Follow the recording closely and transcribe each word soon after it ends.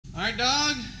Alright,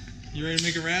 dog. You ready to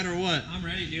make a rad or what? I'm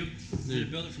ready, dude. I'm gonna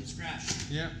build it from scratch.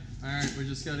 Yeah. Alright, we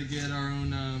just gotta get our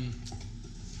own,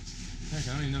 heck,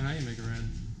 I don't even know how you make a rad.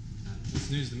 It's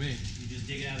news to me. You just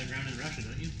dig it out of the ground and rush it,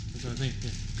 don't you? That's what I think,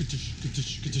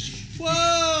 yeah.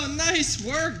 Whoa, nice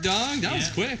work, dog. That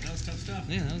was quick. That was tough stuff.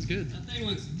 Yeah, that was good. That thing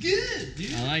looks good,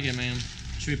 dude. I like it, man.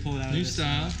 Should we pull it out New of this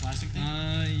style. plastic thing?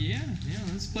 Yeah.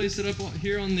 Let's place it up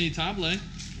here on the table,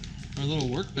 our little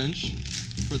workbench,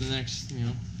 for the next,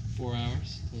 4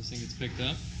 hours until this thing gets picked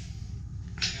up.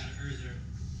 Got it,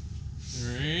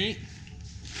 All right.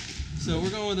 So we're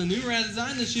going with a new rad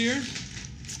design this year.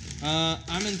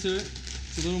 I'm into it.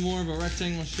 It's a little more of a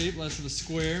rectangular shape, less of a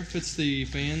square. Fits the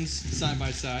fans side by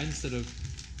side instead of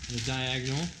in a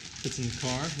diagonal. Fits in the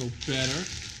car a little better.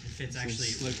 It fits actually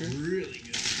slicker. really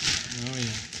good. Oh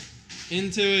yeah.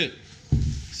 Into it.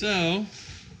 So,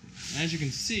 as you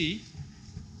can see,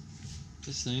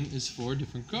 this thing is for a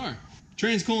different car.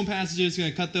 Trans coolant passages,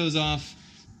 gonna cut those off,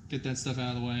 get that stuff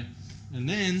out of the way. And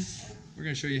then we're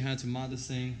gonna show you how to mod this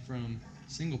thing from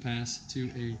single pass to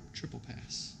a triple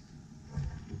pass.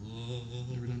 Whoa.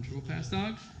 Ever done triple pass,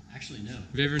 dog? Actually, no. Have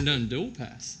you ever done dual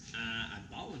pass? I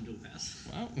bought one dual pass.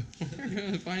 Well, we're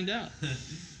gonna find out.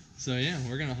 So yeah,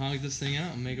 we're gonna hog this thing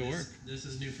out and make it work. This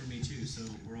is new for me too, so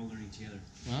we're all learning together.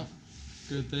 Well,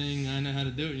 good thing I know how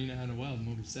to do it. You know how to weld, and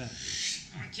we'll be set.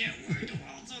 I can't wait to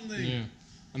weld something. Yeah.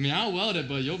 I mean, I'll weld it,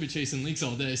 but you'll be chasing leaks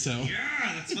all day, so. Yeah,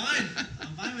 that's fine.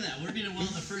 I'm fine with that. We're gonna weld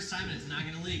the first time and it's not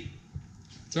gonna leak.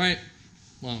 That's right.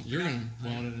 Well, you're gonna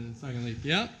weld it and it's not gonna leak.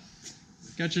 Yep.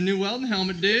 Got your new welding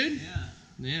helmet, dude. Yeah.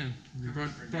 Yeah. You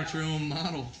brought your own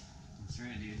model. That's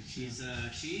right, dude. She's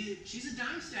a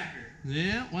dime stacker.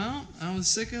 Yeah. Well, I was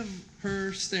sick of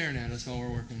her staring at us while we're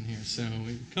working here, so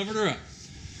we covered her up.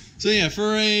 So yeah,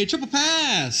 for a triple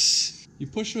pass, you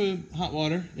push hot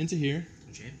water into here.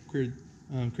 Okay. Weird,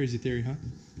 crazy theory, huh?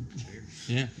 Weird.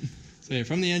 Yeah. So yeah,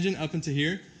 from the engine up into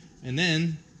here, and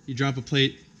then you drop a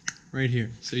plate right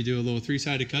here. So you do a little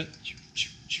 3-sided cut,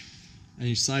 and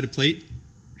you slide a plate.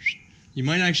 You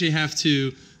might actually have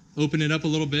to open it up a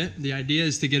little bit. The idea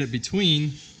is to get it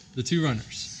between the two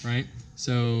runners, right?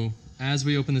 So as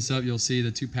we open this up, you'll see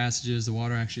the two passages. The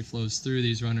water actually flows through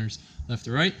these runners left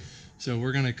to right. So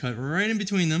we're gonna cut right in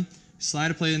between them,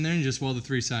 slide a plate in there, and just weld the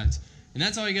 3 sides. And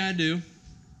that's all you gotta do.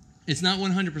 It's not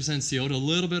 100% sealed. A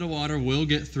little bit of water will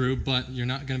get through, but you're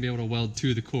not gonna be able to weld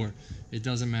to the core. It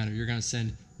doesn't matter. You're gonna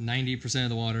send 90% of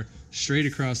the water straight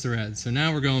across the rad. So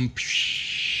now we're going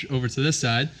over to this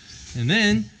side, and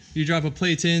then you drop a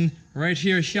plate in right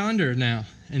here yonder now.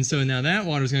 And so now that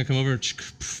water is gonna come over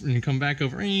and come back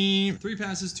over. 3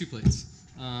 passes, 2 plates.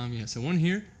 Yeah, so one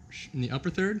here in the upper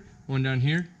third, one down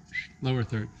here, lower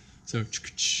third. So,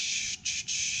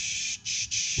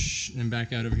 and then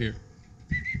back out over here.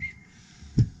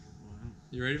 Wow.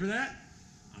 You ready for that?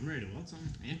 I'm ready to weld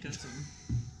something and cut something.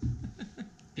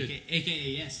 AKA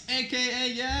yes.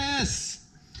 AKA yes!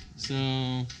 So,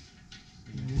 yeah,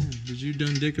 did you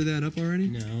done dicker that up already?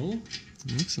 No.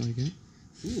 Looks like it.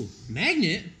 Ooh,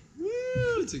 magnet?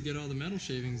 Woo! To get all the metal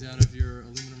shavings out of your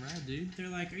aluminum rad, dude. They're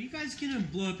like, are you guys gonna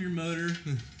blow up your motor?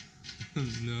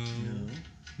 No.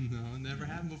 No, never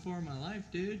happened before in my life,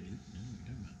 dude.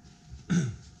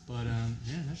 But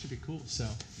yeah, that should be cool. So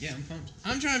yeah, I'm pumped.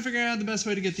 I'm trying to figure out the best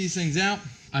way to get these things out.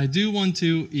 I do want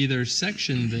to either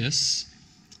section this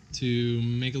to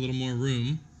make a little more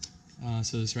room,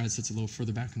 so this rad sits a little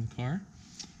further back in the car.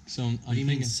 So I'm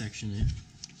thinking section it?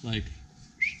 Like,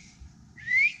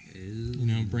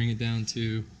 bring it down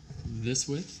to this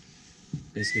width.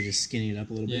 Basically just skinny it up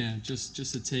a little bit? Yeah, just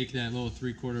to take that little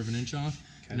 3/4 of an inch off,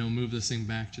 okay. Move this thing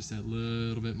back just that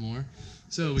little bit more.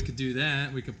 So we could do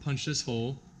that. We could punch this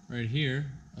hole right here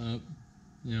up,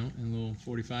 in a little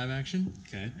 45 action.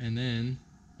 Okay. And then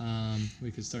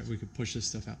we could push this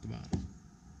stuff out the bottom.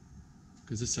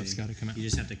 Because this stuff's got to come out. You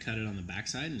just have to cut it on the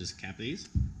backside and just cap these?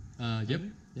 Yep.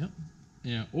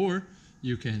 Yeah, or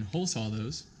you can hole saw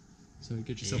those. So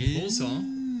get yourself a hole saw.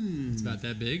 It's about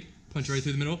that big. Punch right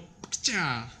through the middle.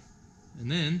 And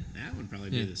then that would probably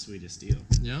be the sweetest deal.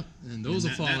 Yep, and those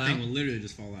will fall out. That thing will literally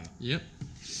just fall out. Yep.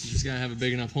 You just gotta have a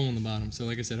big enough hole in the bottom. So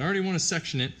like I said, I already want to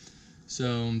section it.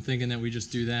 So I'm thinking that we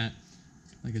just do that.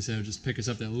 Like I said, just pick us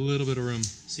up that little bit of room.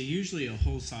 So usually a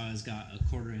hole saw has got a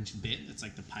 1/4 inch bit. That's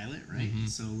like the pilot, right? Mm-hmm.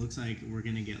 So it looks like we're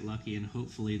gonna get lucky and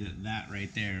hopefully that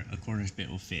right there, a 1/4 inch bit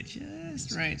will fit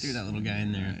just right through that little guy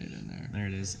in there. Right in there. There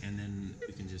it is. And then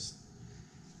we can just.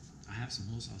 I have some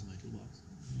hole saws in my toolbox.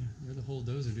 Yeah, you're the hole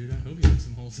dozer, dude. I hope you have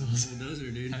some hole saws. Hole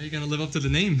dozer, dude. How are you gonna live up to the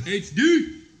name?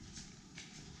 HD.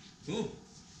 Cool.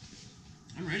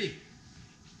 I'm ready.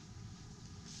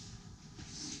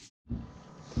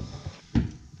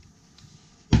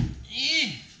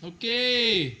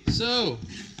 Okay, so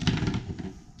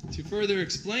to further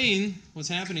explain what's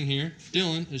happening here,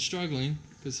 Dylan is struggling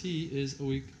because he is a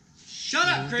weak. Shut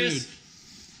up, Chris. Dude.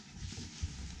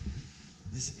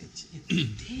 It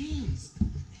stings.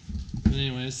 But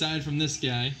anyway, aside from this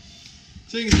guy,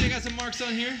 so you can see I got some marks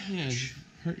on here. Yeah, did you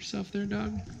hurt yourself there,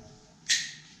 dog?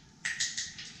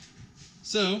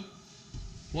 So,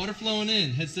 water flowing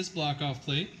in hits this block off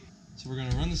plate. So we're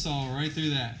gonna run the saw right through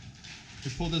that.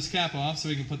 We pull this cap off so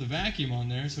we can put the vacuum on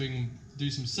there so we can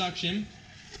do some suction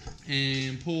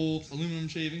and pull aluminum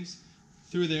shavings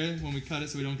through there when we cut it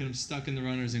so we don't get them stuck in the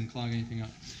runners and clog anything up.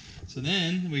 So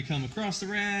then we come across the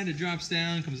rad, it drops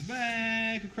down, comes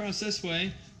back across this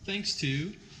way thanks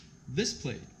to this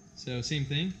plate. So same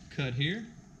thing, cut here,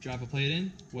 drop a plate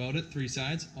in, weld it, 3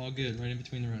 sides, all good, right in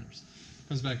between the runners.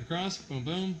 Comes back across, boom,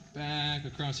 boom, back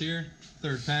across here,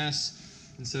 3rd pass.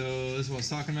 And so this is what I was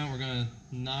talking about. We're going to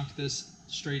knock this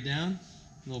straight down,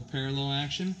 a little parallel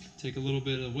action, take a little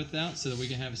bit of width out so that we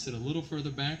can have it sit a little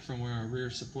further back from where our rear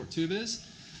support tube is.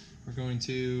 We're going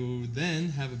to then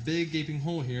have a big gaping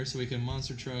hole here so we can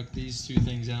monster truck these 2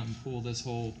 things out and pull this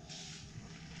whole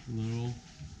little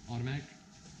automatic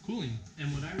cooling.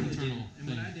 And what I really didn't,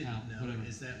 out, know whatever.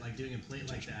 is that like doing a plate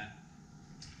like that,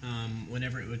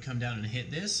 whenever it would come down and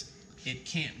hit this, it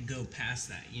can't go past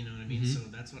that, you know what I mean? So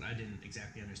that's what I didn't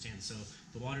exactly understand. So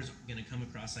the water's going to come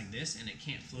across like this, and it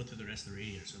can't flow through the rest of the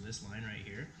radiator. So this line right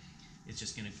here, it's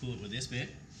just going to cool it with this bit.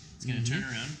 It's going to turn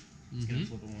around. It's going to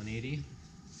flip a 180.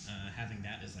 Having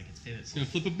that is like its pivot. It's going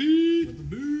to flip a B. Flip a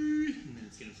B. And then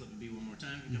it's going to flip a B one more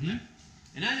time and come back.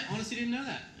 And I honestly didn't know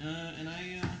that.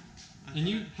 And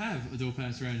you have a dual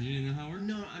pass rad. You didn't know how it worked?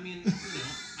 No, I mean,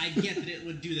 I get that it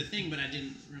would do the thing, but I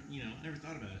didn't, I never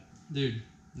thought about it. Dude,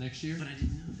 next year, But I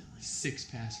didn't know that. Like, 6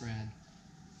 pass rad.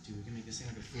 dude, we can make this thing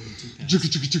like a 42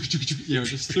 pass. Yeah,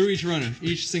 just through each runner,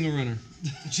 each single runner.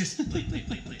 Just plate.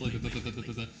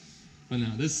 But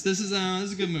no, this is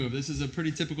a good move. This is a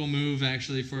pretty typical move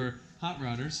actually for hot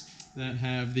rodders that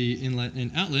have the inlet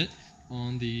and outlet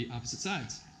on the opposite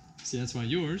sides. See, that's why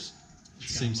yours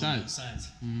same size.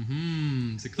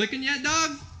 Is it clicking yet,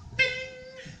 dog? Bing!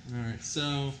 All right,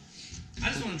 so I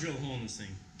just want to drill a hole in this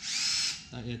thing.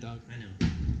 not yet, dog. I know.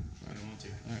 I don't want to.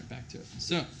 All right, back to it.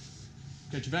 So,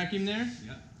 got your vacuum there.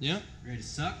 Yep. Yep. Ready to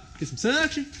suck? Get some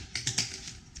suction.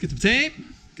 Get some tape.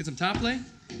 Get some top lay.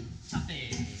 Top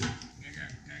it.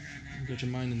 Got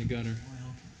your mind in the gutter.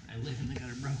 Well, I live in the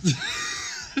gutter, bro.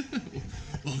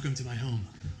 Welcome to my home.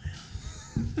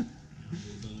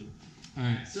 All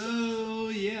right. So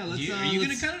yeah, let's. Are you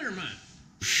gonna cut it or mine?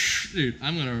 Dude,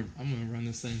 I'm gonna run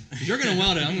this thing. If you're gonna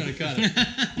weld it, I'm gonna cut it.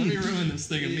 Let me ruin this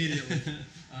thing immediately.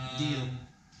 Deal.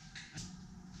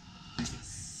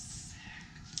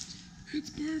 It's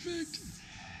perfect.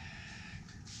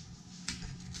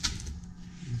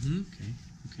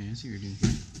 Okay, I see what you're doing.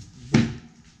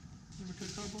 Never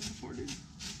cut cardboard before, dude.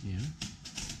 Yeah.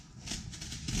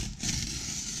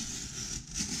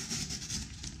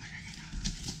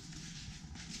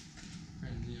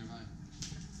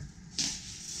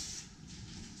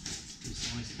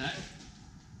 Slice that.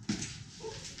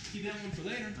 Keep that one for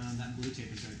later. That blue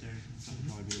tape is right there. That'll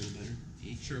probably be a little better.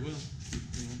 Sure will.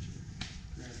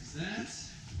 Grab that.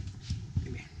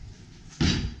 Give me.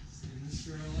 Stand this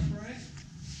girl upright.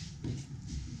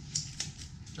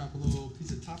 Drop a little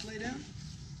piece of top lay down.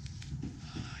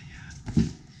 Oh yeah.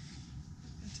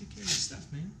 Gotta take care of your stuff,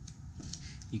 man.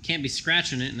 You can't be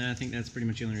scratching it, and I think that's pretty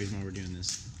much the only reason why we're doing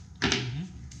this.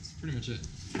 That's pretty much it.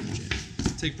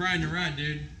 Take pride in your ride,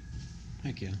 dude.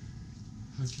 Heck yeah.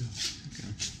 Heck yeah. Okay.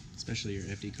 Especially your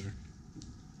FD car.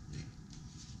 Yeah.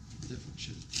 Definitely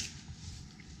should.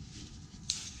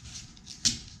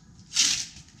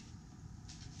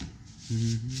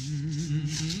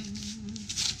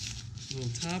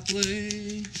 Little top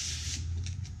lay.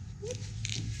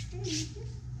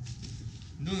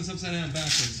 I'm doing this upside down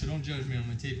backwards, so don't judge me on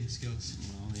my taping skills.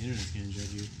 Well, the internet's gonna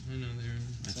judge you. I know they are.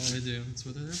 That's all they do. That's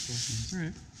what they're there for. That's all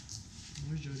right.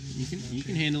 Always judging. You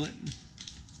can handle it.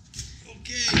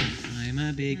 Okay. I'm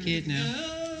a big kid now.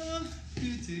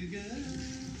 Good to go.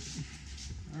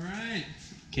 All right.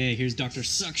 Okay, here's Dr.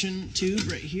 Suction tube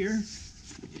right here.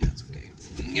 Yeah, it's okay.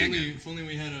 If only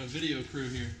we had a video crew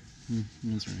here.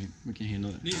 That's all right. We can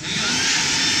handle it. Hang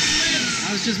on.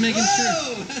 I was just making sure.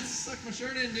 Whoa! That sucked my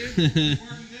shirt in, dude.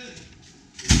 Working good.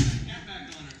 Cap back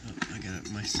on her. Oh, I got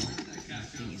it myself. Where'd that cap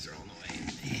go? Thingies are all in the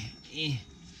way.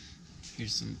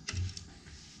 Here's some.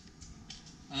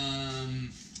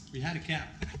 We had a cap.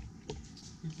 We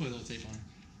can put a little tape on her.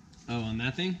 Oh, on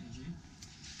that thing?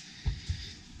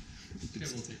 Get a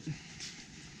little tape.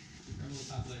 Grab a little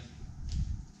top lay.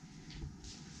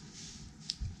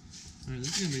 Alright,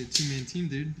 this is gonna be a 2-man team,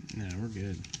 dude. Nah, we're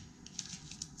good.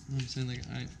 I'm saying, like,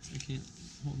 I can't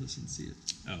hold this and see it.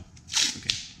 Oh,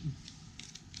 okay.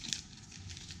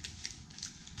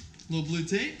 Little blue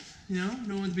tape, you know,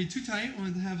 don't want it to be too tight. Want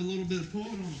it to have a little bit of pull.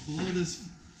 Don't want to blow this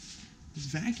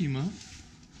vacuum up.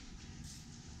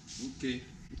 Okay.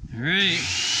 All right.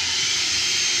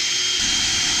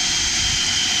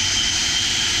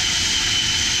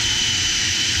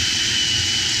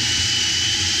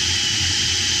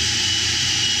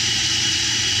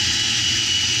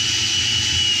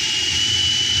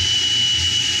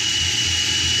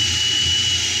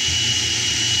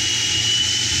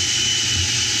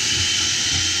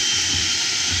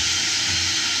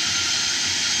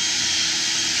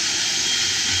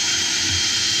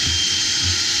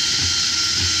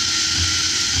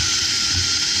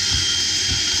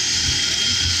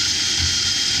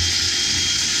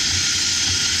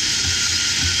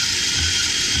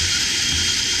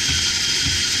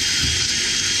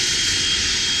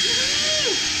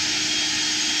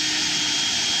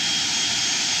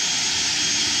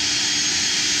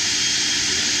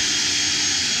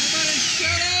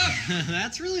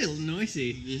 That's really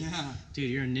noisy. Yeah. Dude,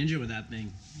 you're a ninja with that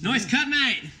thing. Noise cut,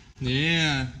 mate!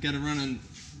 Yeah. Got to run on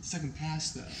second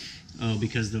pass, though. Oh,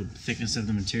 because the thickness of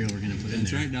the material we're going to put in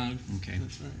there. That's right, dog. Okay.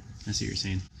 That's right. I see what you're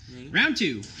saying. Ready? Round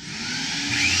 2.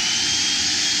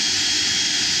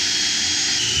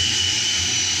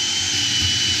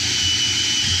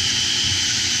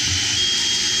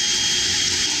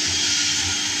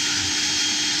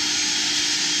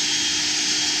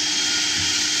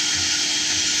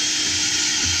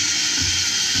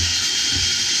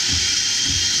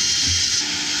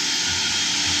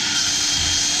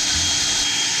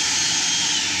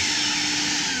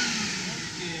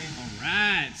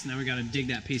 So now we got to dig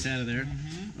that piece out of there.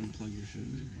 Unplug your shit.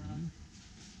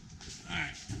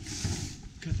 Alright.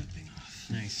 Cut that thing off.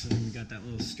 Nice. So then we got that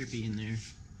little strippy in there.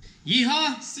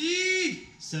 Yeehaw! See?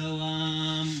 So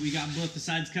we got both the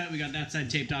sides cut. We got that side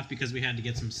taped off because we had to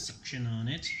get some suction on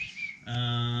it.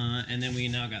 And then we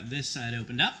now got this side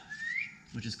opened up,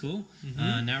 which is cool.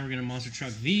 Now we're going to monster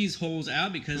truck these holes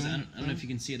out because I don't know if you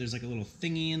can see it. There's like a little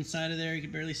thingy inside of there. You can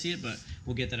barely see it, but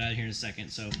we'll get that out of here in a second.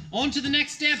 So on to the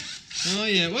next step. Oh,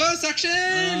 yeah. Whoa, suction!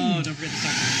 Oh, don't forget the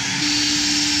suction.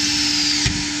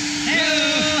 Hey!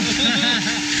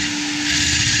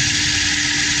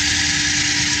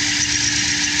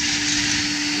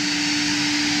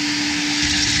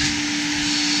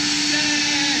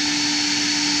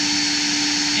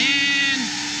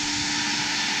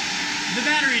 The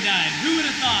battery died. Who would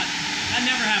have thought? That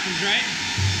never happens, right?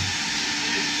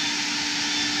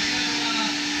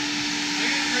 I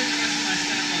gotta bring the rest of my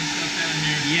Snap-on stuff down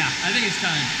here. Yeah. I think it's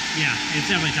time. Yeah,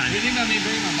 it's definitely time. What do you think about me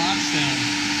bringing my box down?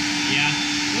 Yeah.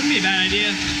 Wouldn't be a bad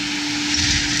idea.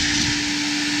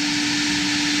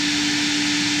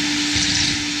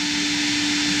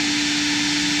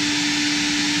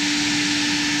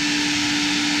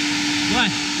 What?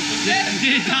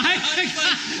 Did it die?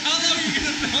 How long are you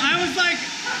gonna film? I was like,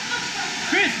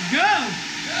 Chris, go!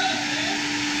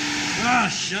 Oh,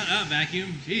 shut up,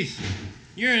 vacuum. Jeez.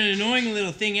 You're an annoying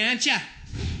little thing, aren't ya?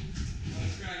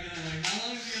 How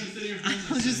long are you gonna sit here filming this?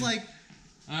 I was just like,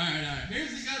 Alright. Here's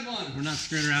the good one. we're not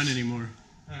screwing around anymore.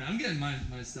 Alright, I'm getting my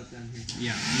stuff down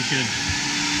here. Yeah, you should.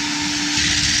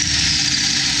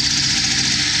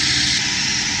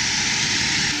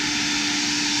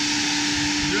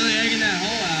 Really egging that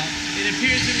hole out. It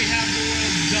appears that we have the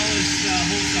world's dullest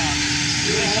hole saw.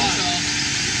 Hole saw.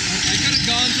 I could have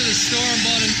gone to the store and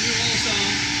bought a new hole saw.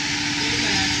 Came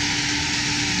back.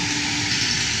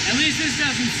 At least this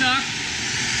doesn't suck.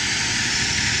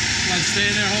 Like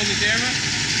staying there holding the camera?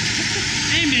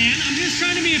 Hey man, I'm just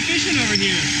trying to be efficient over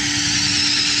here.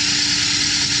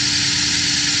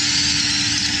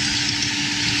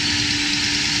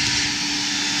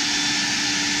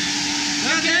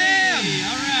 Okay.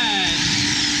 Alright.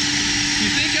 You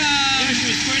think Yeah, should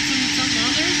we squirt something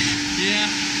on there? Yeah.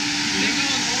 You think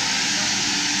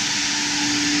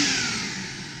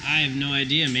I have no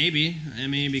idea, maybe. I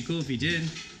mean, it'd be cool if he did.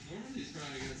 Normandy's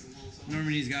probably got some hole saws.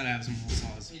 Normandy's gotta have some hole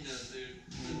saws. He does, dude.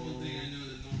 That's one thing I know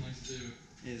that Norm likes to do.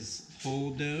 Is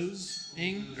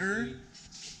Holdozing-er?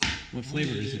 What Oh,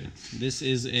 flavor yeah, is dude. it? This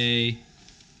is a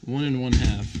 1 1/2.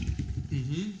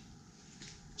 Mm-hmm.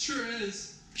 Sure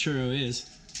is. Churro is.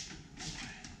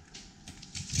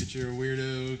 Get your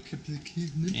weirdo.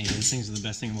 Hey, those things are the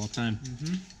best thing of all time.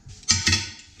 Mm-hmm.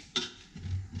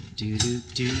 Do do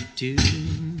do do do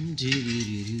do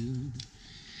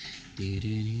do do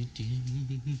do do.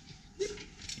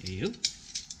 There you go.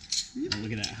 Oh,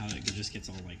 look at that! How it just gets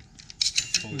all like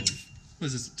full of. What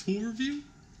is this, a tool review?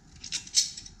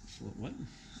 What?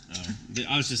 Oh,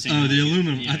 I was just saying. Oh, the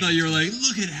aluminum. Yeah, I thought you were like,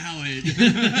 look at how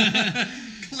it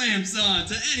clamps on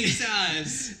to any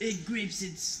size. It grips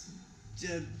its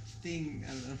thing.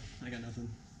 I don't know. I got nothing.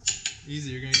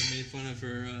 Easy, you're gonna get made fun of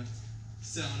for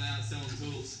selling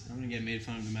tools. I'm gonna get made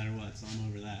fun of no matter what, so I'm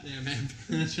over that. Yeah, man.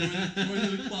 Join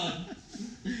the club.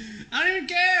 I don't even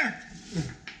care.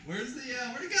 Where'd it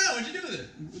go? What'd you do with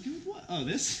it? Do with what? Oh,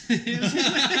 this? I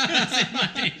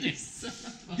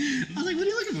was like, what are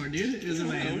you looking for, dude? It was in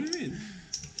my hand. What do you mean?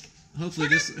 Hopefully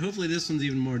this one's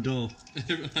even more dull.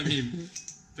 I mean,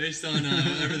 based on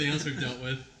everything else we've dealt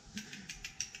with.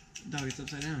 Dog, it's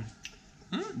upside down.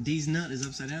 Huh? D's nut is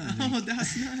upside down. Oh,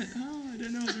 that's not. Oh, I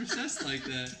didn't know it was recessed like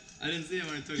that. I didn't see it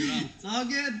when I took it off. It's all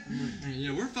good.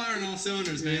 Yeah, we're firing all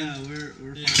cylinders, man. Yeah,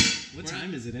 we're Yeah. fine. What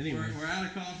time is it anyway? We're out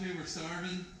of coffee. We're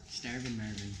starving. Starving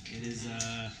Marvin. It is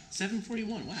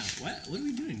 7:41. Wow. What are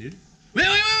we doing, dude? Wait.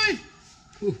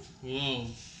 Ooh. Whoa.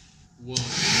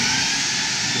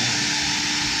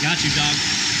 Got you, dog.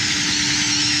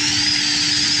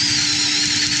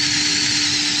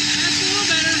 That's a little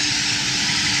better.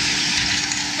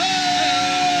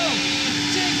 Oh!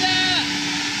 Take that!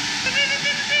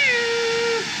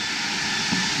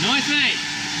 Nice, mate.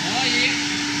 Oh, yeah.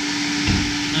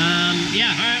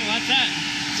 Yeah, alright, well, that's that.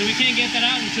 So we can't get that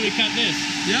out until we cut this.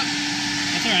 Yep.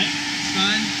 That's alright. It's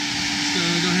fine. So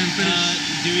go ahead and finish.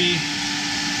 Do we...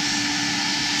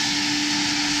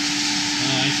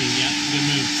 Oh, I see. Yeah, good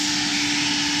move.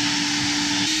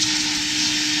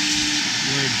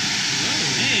 Word.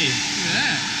 Whoa. Hey. Look at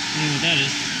that. I don't know what that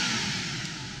is.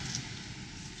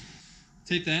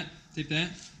 Tape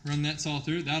that. Run that saw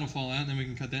through. That'll fall out, and then we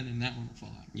can cut that, and that one will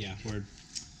fall out. Yeah, word.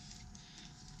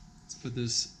 Let's put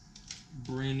this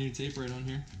brand new tape right on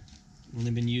here.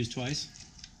 Only been used twice.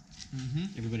 Mm-hmm.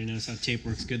 Everybody knows how tape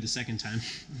works good the second time.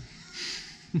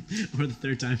 Or the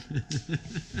third time.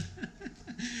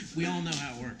 We all know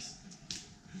how it works.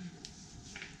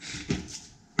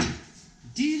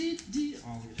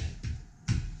 Oh, look at that.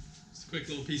 Just a quick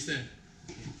little piece there.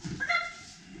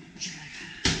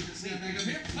 Stand back up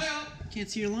here. Play up. Can't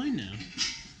see your line now. Oh,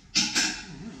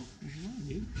 no. There's your line,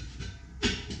 dude.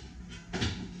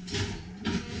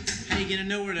 How you gonna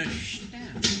know where to shut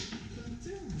down?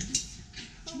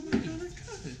 How am I gonna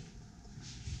cut it?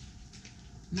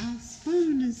 My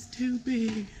spoon is too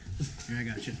big. Here, I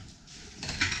got you.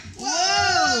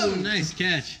 Whoa! Nice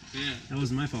catch. Yeah. That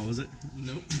wasn't my fault, was it?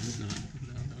 Nope. It was not.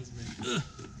 No, that was me.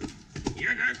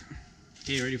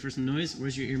 Okay, ready for some noise?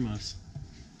 Where's your earmuffs?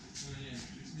 Oh, yeah.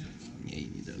 Yeah, you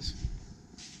need those.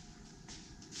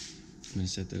 I'm gonna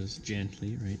set those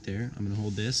gently right there. I'm gonna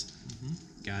hold this. Mm-hmm.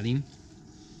 Got him.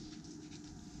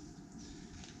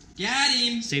 Got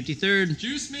him. Safety third.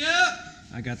 Juice me up.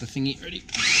 I got the thingy ready.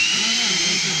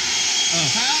 Oh.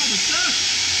 Pow, the stuff.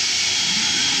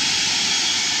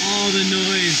 All the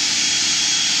noise.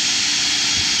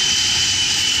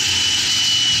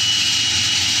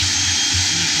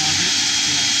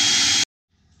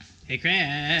 Hey,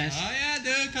 Crash. Oh yeah,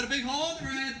 dude, cut a big hole in the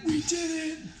red. We did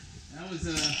it. That was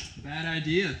a bad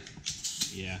idea.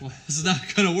 Yeah. Well, this is not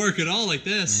gonna work at all like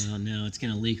this. Well, no, it's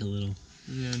gonna leak a little.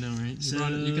 Yeah, no, right? You, So-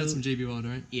 you got some JB water,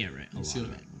 right? Yeah, right. A lot Seal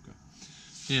of it. it. Okay.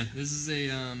 Yeah, this is a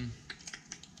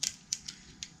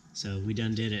So we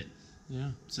done did it.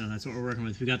 yeah. So that's what we're working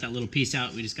with. We got that little piece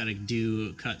out. We just gotta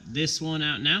cut this one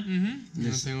out now. Mm-hmm.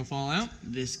 This- Nothing will fall out.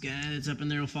 This guy that's up in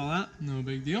there will fall out. No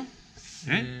big deal.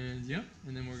 Alright. And yep.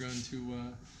 And then we're going to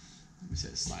we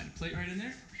said slide a plate right in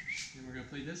there. Then we're gonna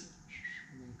plate this.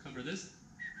 And then cover this.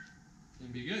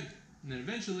 And be good. And then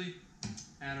eventually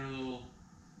add our little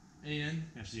AN.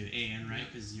 You have to do AN, right?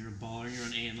 Because you're a baller. You're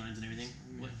on AN lines and everything.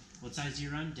 Yeah. What size do you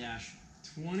run? Dash.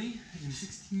 20 and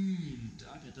 16.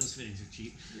 I bet those fittings are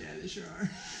cheap. Yeah, they sure are.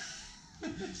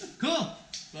 Cool.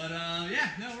 But yeah,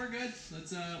 no, we're good.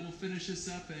 Let's we'll finish this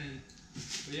up and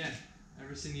but yeah,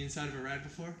 ever seen the inside of a rad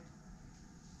before?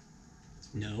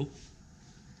 No.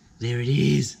 There it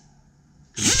is.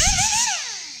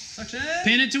 Suction!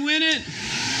 Pin it to win it.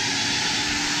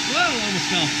 Whoa, almost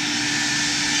fell.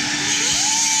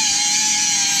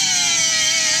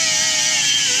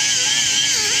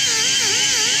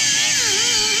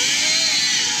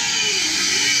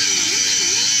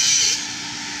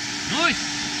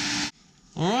 Nice.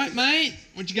 All right, mate.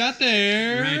 What you got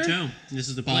there? Righto. This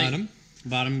is the plate. Bottom.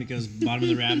 Bottom because bottom of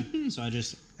the rad. So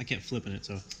I kept flipping it.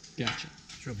 So Gotcha.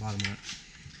 throw bottom on it.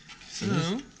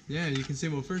 So yeah, you can see.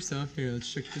 Well, first off, here,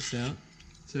 let's check this out.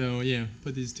 So yeah,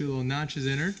 put these two little notches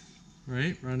in her,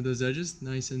 right, rounded those edges,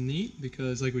 nice and neat.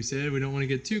 Because like we said, we don't want to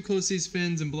get too close to these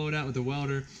fins and blow it out with the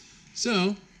welder.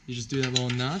 So you just do that little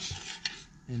notch,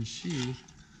 and she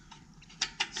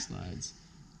slides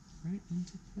right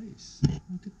into place.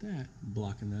 Look at that.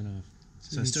 Blocking that off.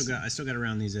 So So I still got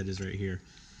around these edges right here.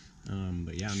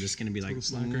 But yeah, I'm just gonna be like, Total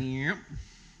slacker. yep.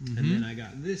 And then I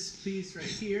got this piece right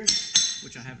here,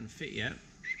 which I haven't fit yet.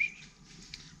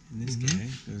 And this guy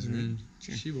goes And right.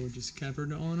 then she will just cap her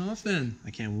on off then.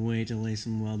 I can't wait to lay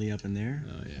some weldy up in there.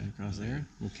 Oh yeah. Across there.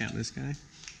 We'll cap this guy.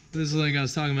 This is like I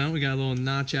was talking about. We got a little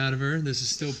notch out of her. This is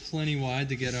still plenty wide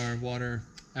to get our water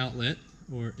outlet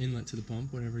or inlet to the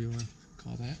pump, whatever you want to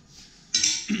call that.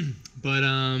 But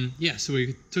yeah, so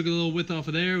we took a little width off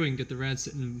of there. We can get the rad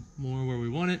sitting more where we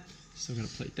want it. Still gonna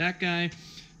plate that guy,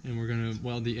 and we're gonna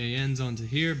weld the ANs onto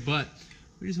here. But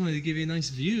we just wanted to give you a nice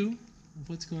view of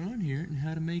what's going on here and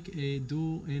how to make a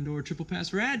dual and/or triple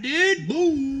pass rad, dude.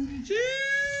 Boom! Choo!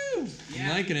 Yeah, I'm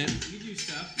liking it. You do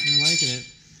stuff. I'm liking it.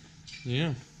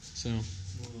 Yeah. So A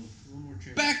little more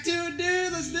trick. back to it,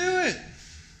 dude. Let's do it.